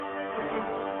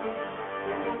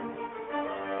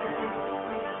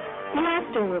The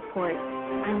Astor Report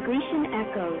on Grecian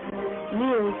Echoes,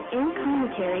 news in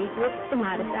commentary with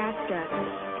Stamatis Astra.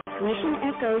 Grecian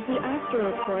Echoes, the Astor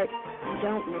Report.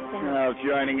 Don't miss out.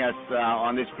 Joining us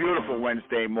on this beautiful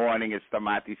Wednesday morning is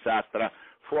Stamatis Astra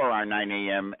for our 9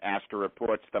 a.m. Astor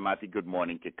Report. Stamati, good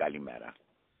morning και καλημέρα.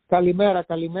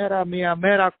 Καλημέρα, μια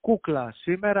μέρα κούκλα.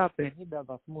 Σήμερα 50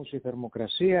 βαθμούς η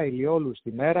θερμοκρασία, ηλιόλου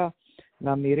στη μέρα,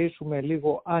 να μυρίσουμε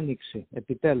λίγο άνοιξη,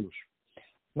 επιτέλους.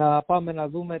 Να πάμε να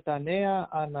δούμε τα νέα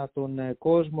ανά τον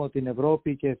κόσμο, την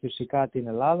Ευρώπη και φυσικά την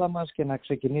Ελλάδα μας και να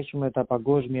ξεκινήσουμε τα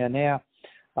παγκόσμια νέα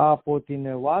από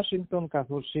την Ουάσιγκτον,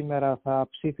 καθώς σήμερα θα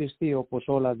ψηφιστεί, όπως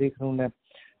όλα δείχνουν,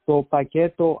 το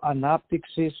πακέτο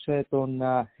ανάπτυξης των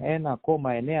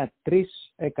 1,93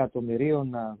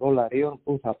 εκατομμυρίων δολαρίων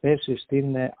που θα πέσει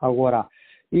στην αγορά.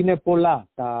 Είναι πολλά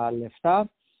τα λεφτά.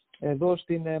 Εδώ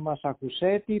στην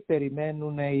Μασαχουσέτη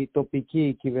περιμένουν οι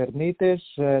τοπικοί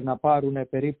κυβερνήτες να πάρουν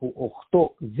περίπου 8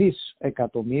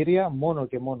 δισεκατομμύρια μόνο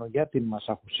και μόνο για την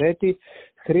Μασαχουσέτη,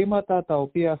 χρήματα τα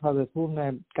οποία θα δεθούν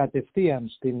κατευθείαν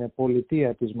στην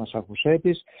πολιτεία της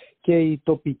Μασαχουσέτης και οι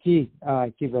τοπικοί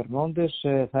κυβερνώντες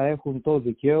θα έχουν το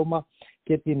δικαίωμα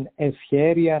και την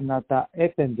ευχέρεια να τα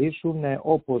επενδύσουν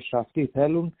όπως αυτοί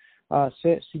θέλουν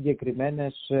σε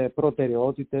συγκεκριμένες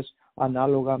προτεραιότητες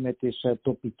ανάλογα με τις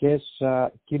τοπικές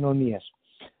κοινωνίες.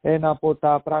 Ένα από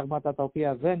τα πράγματα τα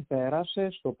οποία δεν πέρασε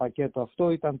στο πακέτο αυτό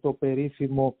ήταν το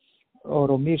περίφημο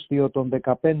ορομίσθιο των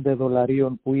 15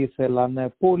 δολαρίων που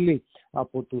ήθελαν πολλοί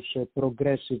από τους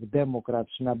Progressive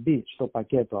Democrats να μπει στο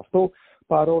πακέτο αυτό.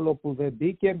 Παρόλο που δεν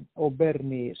μπήκε, ο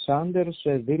Μπέρνι Σάντερς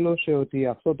δήλωσε ότι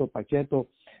αυτό το πακέτο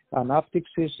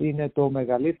ανάπτυξης είναι το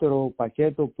μεγαλύτερο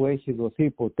πακέτο που έχει δοθεί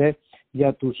ποτέ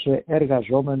για τους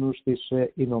εργαζόμενους στις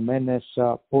Ηνωμένες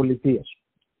Πολιτείες.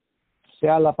 Σε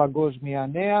άλλα παγκόσμια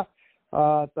νέα,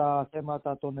 τα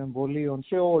θέματα των εμβολίων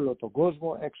σε όλο τον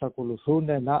κόσμο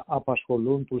εξακολουθούν να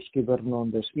απασχολούν τους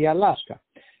κυβερνώντες. Η Αλάσκα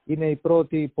είναι η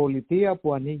πρώτη πολιτεία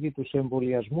που ανοίγει τους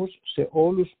εμβολιασμούς σε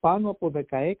όλους πάνω από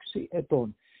 16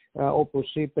 ετών.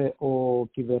 Όπως είπε ο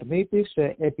κυβερνήτης,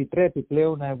 επιτρέπει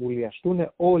πλέον να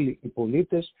εμβολιαστούν όλοι οι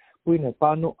πολίτες που είναι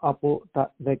πάνω από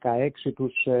τα 16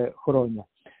 τους χρόνια.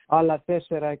 Άλλα 4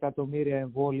 εκατομμύρια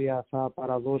εμβόλια θα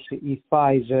παραδώσει η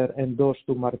Pfizer εντός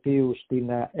του Μαρτίου στην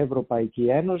Ευρωπαϊκή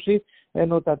Ένωση,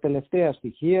 ενώ τα τελευταία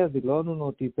στοιχεία δηλώνουν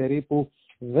ότι περίπου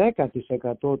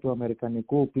 10% του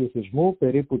αμερικανικού πληθυσμού,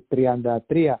 περίπου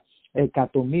 33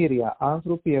 εκατομμύρια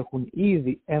άνθρωποι έχουν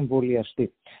ήδη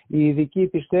εμβολιαστεί. Οι ειδικοί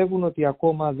πιστεύουν ότι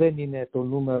ακόμα δεν είναι το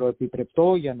νούμερο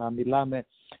επιτρεπτό για να μιλάμε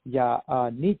για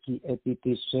νίκη επί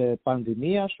της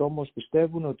πανδημίας, όμως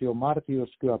πιστεύουν ότι ο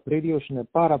Μάρτιος και ο Απρίλιος είναι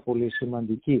πάρα πολύ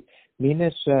σημαντικοί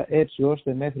μήνες, έτσι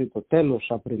ώστε μέχρι το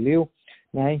τέλος Απριλίου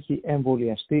να έχει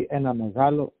εμβολιαστεί ένα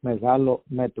μεγάλο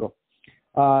μέτρο.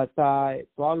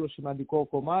 Το άλλο σημαντικό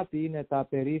κομμάτι είναι τα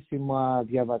περίφημα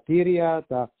διαβατήρια,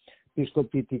 τα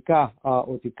πιστοποιητικά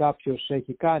ότι κάποιος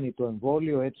έχει κάνει το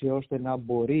εμβόλιο έτσι ώστε να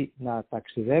μπορεί να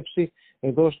ταξιδέψει.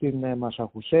 Εδώ στην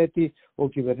Μασαχουσέτη ο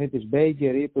κυβερνήτης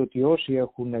Μπέιγκερ είπε ότι όσοι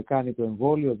έχουν κάνει το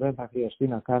εμβόλιο δεν θα χρειαστεί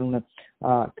να κάνουν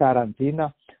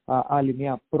καραντίνα, άλλη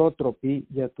μια προτροπή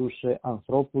για τους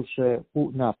ανθρώπους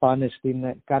που να πάνε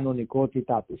στην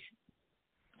κανονικότητά τους.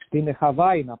 Στην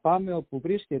Χαβάη να πάμε, όπου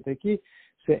βρίσκεται εκεί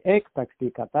σε έκτακτη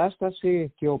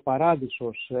κατάσταση και ο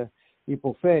παράδεισος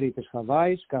υποφέρει της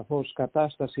Χαβάης, καθώς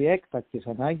κατάσταση έκτακτης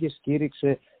ανάγκης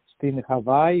κήρυξε στην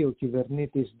Χαβάη ο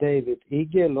κυβερνήτης David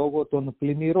Ige λόγω των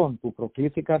πλημμυρών που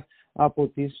προκλήθηκαν από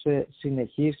τις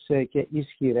συνεχείς και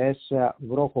ισχυρές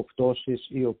βροχοπτώσεις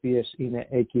οι οποίες είναι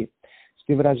εκεί.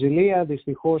 Στη Βραζιλία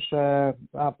δυστυχώς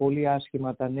πολύ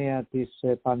άσχημα τα νέα της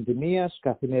πανδημίας,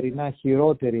 καθημερινά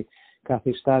χειρότερη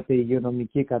καθιστάται η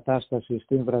υγειονομική κατάσταση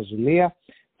στην Βραζιλία,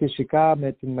 φυσικά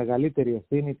με την μεγαλύτερη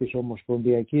ευθύνη της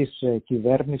ομοσπονδιακής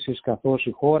κυβέρνησης, καθώς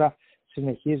η χώρα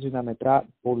συνεχίζει να μετρά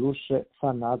πολλούς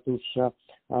θανάτους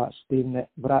στην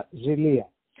Βραζιλία.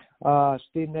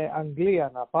 Στην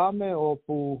Αγγλία να πάμε,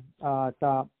 όπου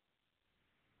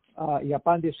η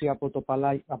απάντηση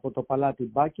από το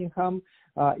παλάτι Buckingham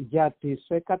για τις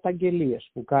καταγγελίες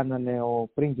που κάνανε ο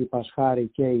πρίγκιπας Χάρι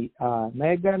και η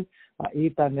Μέγκαν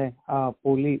ήταν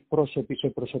πολύ σε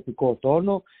προσωπικό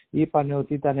τόνο. Είπανε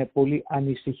ότι ήταν πολύ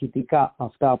ανησυχητικά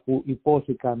αυτά που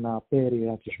υπόθηκαν περί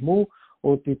ρατσισμού,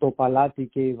 ότι το παλάτι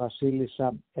και η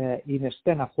βασίλισσα είναι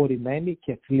στεναχωρημένοι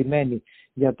και θλιμμένοι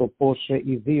για το πώς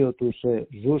οι δύο τους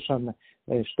ζούσαν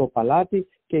στο παλάτι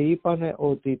και είπαν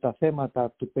ότι τα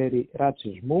θέματα του περί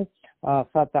ρατσισμού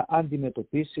θα τα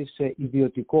αντιμετωπίσει σε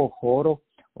ιδιωτικό χώρο,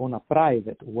 on a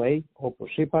private way,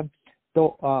 όπως είπαν,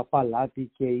 το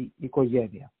παλάτι και η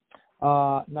οικογένεια.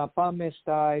 Να πάμε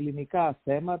στα ελληνικά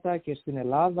θέματα και στην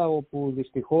Ελλάδα, όπου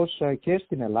δυστυχώς και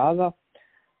στην Ελλάδα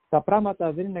τα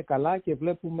πράγματα δεν είναι καλά και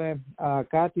βλέπουμε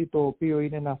κάτι το οποίο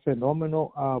είναι ένα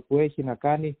φαινόμενο που έχει να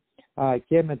κάνει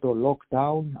και με το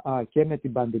lockdown και με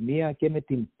την πανδημία και με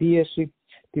την πίεση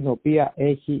την οποία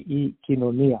έχει η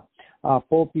κοινωνία.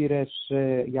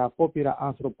 Για απόπειρα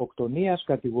ανθρωποκτονίας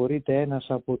κατηγορείται ένας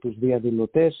από τους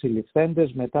διαδηλωτές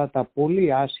συλληφθέντες μετά τα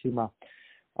πολύ άσχημα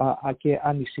και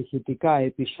ανησυχητικά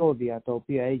επεισόδια τα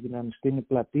οποία έγιναν στην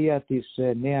πλατεία της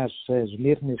Νέας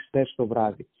Σμύρνης χθες το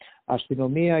βράδυ.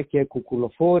 Αστυνομία και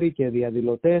κουκουλοφόροι και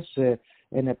διαδηλωτές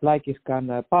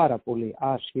ενεπλάκησαν πάρα πολύ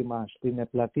άσχημα στην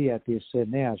πλατεία της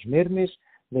Νέας Σμύρνης.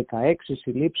 16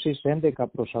 συλλήψεις, 11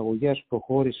 προσαγωγές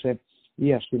προχώρησε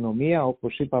η αστυνομία.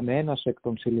 Όπως είπαμε, ένας εκ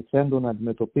των συλληφθέντων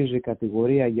αντιμετωπίζει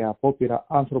κατηγορία για απόπειρα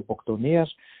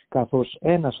ανθρωποκτονίας, καθώς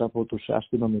ένας από τους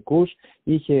αστυνομικούς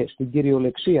είχε στην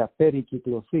κυριολεξία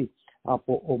περικυκλωθεί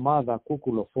από ομάδα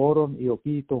κουκουλοφόρων, οι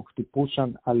οποίοι τον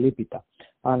χτυπούσαν αλίπητα.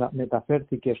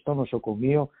 Μεταφέρθηκε στο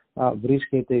νοσοκομείο,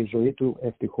 βρίσκεται η ζωή του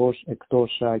ευτυχώς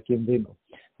εκτός κινδύνου.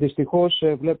 Δυστυχώς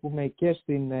βλέπουμε και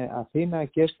στην Αθήνα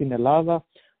και στην Ελλάδα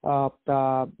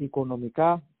τα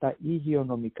οικονομικά, τα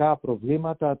υγειονομικά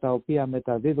προβλήματα τα οποία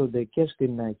μεταδίδονται και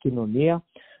στην κοινωνία,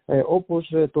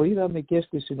 όπως το είδαμε και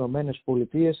στις Ηνωμένες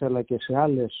Πολιτείες αλλά και σε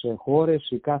άλλες χώρες.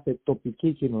 Η κάθε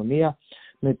τοπική κοινωνία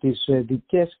με τις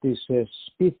δικές της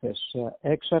σπίθες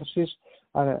έξαρσης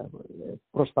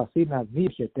προσπαθεί να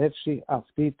διοχετεύσει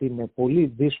αυτή την πολύ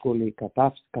δύσκολη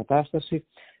κατάσταση.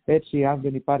 Έτσι, αν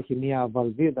δεν υπάρχει μια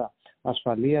βαλβίδα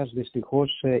ασφαλείας,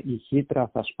 δυστυχώς η χύτρα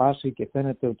θα σπάσει και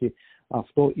φαίνεται ότι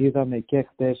αυτό είδαμε και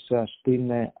χτες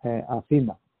στην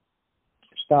Αθήνα.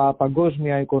 Στα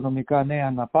παγκόσμια οικονομικά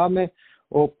νέα να πάμε,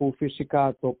 όπου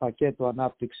φυσικά το πακέτο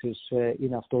ανάπτυξης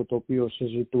είναι αυτό το οποίο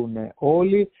συζητούν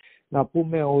όλοι. Να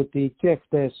πούμε ότι και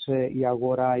χτες η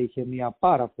αγορά είχε μια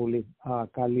πάρα πολύ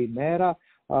καλή μέρα,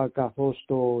 καθώς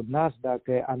το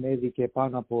Nasdaq ανέβηκε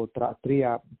πάνω από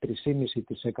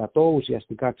 3,5%,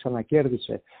 ουσιαστικά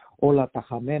ξανακέρδισε όλα τα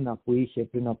χαμένα που είχε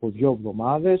πριν από 2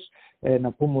 εβδομάδες.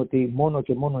 Να πούμε ότι μόνο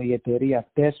και μόνο η εταιρεία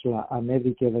Tesla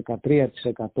ανέβηκε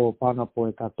 13% πάνω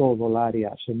από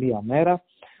 $100 σε μία μέρα.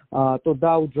 Το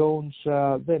Dow Jones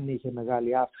δεν είχε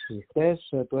μεγάλη αύξηση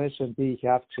χθες, το S&P είχε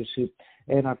αύξηση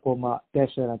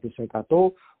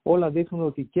 1,4%. Όλα δείχνουν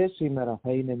ότι και σήμερα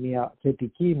θα είναι μια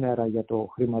θετική ημέρα για το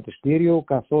χρηματιστήριο,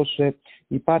 καθώς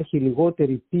υπάρχει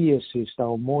λιγότερη πίεση στα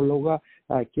ομόλογα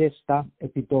και στα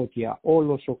επιτόκια.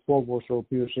 Όλος ο φόβος ο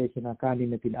οποίος έχει να κάνει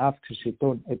με την αύξηση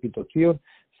των επιτοκίων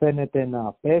φαίνεται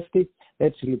να πέφτει.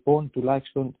 Έτσι λοιπόν,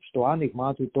 τουλάχιστον στο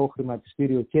άνοιγμά του, το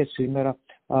χρηματιστήριο και σήμερα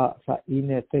θα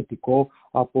είναι θετικό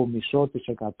από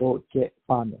 0,5% και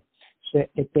πάνω. Σε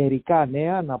εταιρικά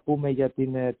νέα, να πούμε για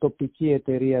την τοπική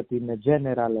εταιρεία την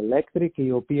General Electric,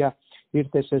 η οποία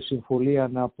ήρθε σε συμφωνία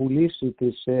να πουλήσει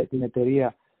την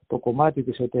εταιρεία, το κομμάτι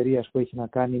της εταιρείας που έχει να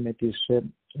κάνει με τις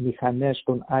μηχανές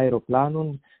των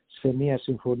αεροπλάνων, σε μια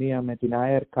συμφωνία με την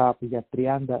AerCap για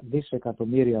 $30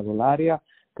 δισεκατομμύρια,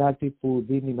 κάτι που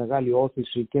δίνει μεγάλη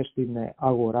όθηση και στην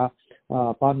αγορά,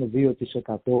 πάνω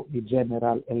 2% η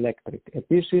General Electric.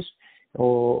 Επίσης,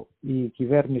 η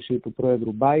κυβέρνηση του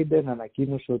πρόεδρου Biden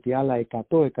ανακοίνωσε ότι άλλα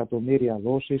 100 εκατομμύρια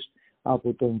δόσεις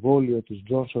από το εμβόλιο της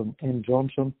Johnson &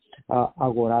 Johnson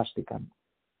αγοράστηκαν.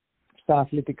 Στα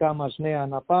αθλητικά μας νέα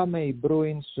να πάμε, οι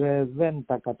Bruins δεν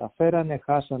τα καταφέρανε,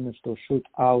 χάσανε στο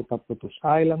shoot-out από τους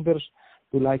Islanders,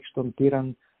 τουλάχιστον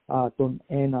πήραν τον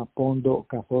 1 πόντο,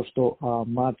 καθώς το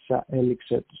μάτσα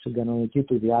έληξε στην κανονική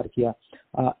του διάρκεια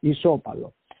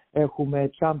ισόπαλο. Έχουμε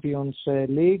Champions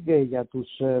League για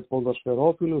τους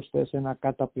ποδοσφαιρόφιλους, σε ένα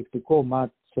καταπληκτικό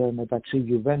μάτς μεταξύ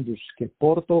Juventus και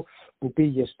Πόρτο που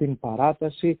πήγε στην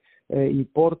παράταση. Η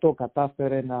Πόρτο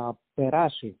κατάφερε να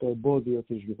περάσει το εμπόδιο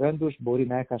της Juventus, μπορεί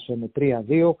να έχασε με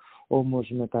 3-2, όμως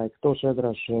με τα εκτός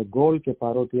έδρας γκολ και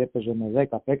παρότι έπαιζε με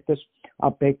 10 παίκτες,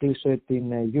 απέκλεισε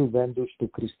την Juventus του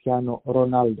Κριστιάνο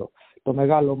Ρονάλντο. Το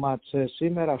μεγάλο μάτς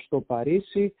σήμερα στο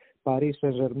Παρίσι, Paris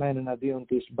Saint-Germain εναντίον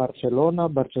της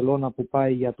Μπαρτσελώνα που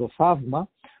πάει για το θαύμα,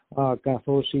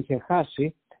 καθώς είχε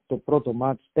χάσει το πρώτο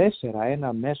μάτς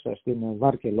 4-1 μέσα στην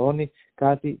Βαρκελόνη,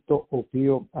 κάτι το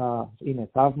οποίο είναι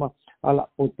θαύμα,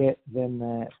 αλλά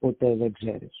ποτέ δεν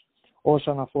ξέρεις.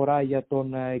 Όσον αφορά για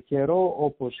τον καιρό,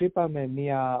 όπως είπαμε,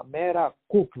 μια μέρα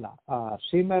κούκλα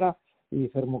σήμερα. Η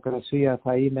θερμοκρασία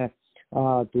θα είναι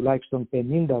τουλάχιστον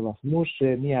 50 βαθμούς,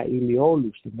 μια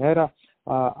ηλιόλουστη μέρα.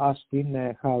 Ας την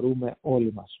χαρούμε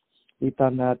όλοι μας.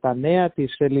 Ήταν τα νέα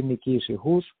της ελληνικής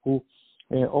ηχούς που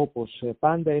όπως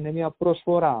πάντα είναι μια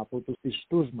προσφορά από τους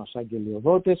πιστούς μας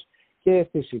αγγελιοδότες και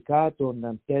φυσικά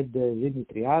τον Τέντ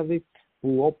Δημητριάδη,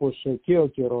 που όπως και ο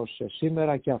καιρός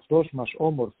σήμερα και αυτός μας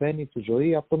ομορφαίνει τη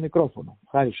ζωή από το μικρόφωνο.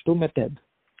 Ευχαριστούμε, Ted.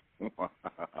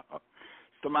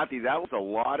 Stamati, that was a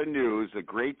lot of news, a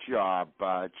great job,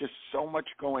 just so much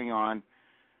going on.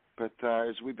 But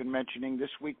as we've been mentioning,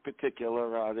 this week particular,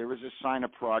 there is a sign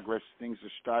of progress. Things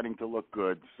are starting to look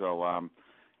good. So,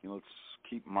 let's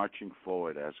keep marching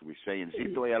forward, as we say in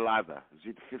Zito Elada.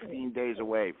 Zito 15 days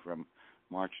away from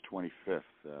March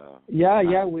 25th.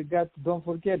 Don't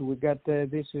forget,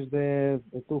 this is the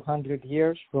 200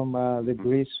 years from the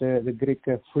Greek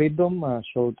freedom,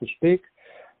 so to speak.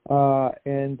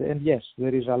 And yes,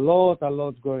 there is a lot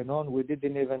going on. We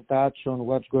didn't even touch on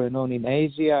what's going on in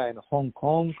Asia and Hong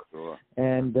Kong. Sure.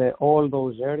 And all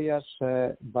those areas.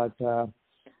 But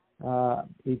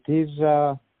it is,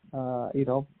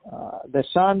 the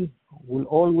sun will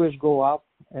always go up,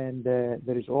 and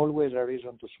there is always a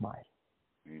reason to smile.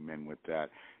 Amen with that.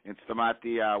 And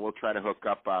Stamati, we'll try to hook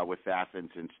up with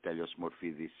Athens and Stelios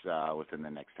Morphidis within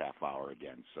the next half hour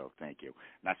again. So thank you.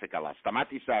 Nasekala.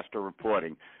 Stamati Sastra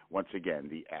reporting, once again,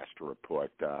 the Astra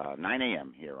Report, 9 a.m.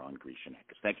 here on Grecian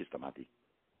Echoes. Thank you, Stamati.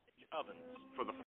 Ovens for the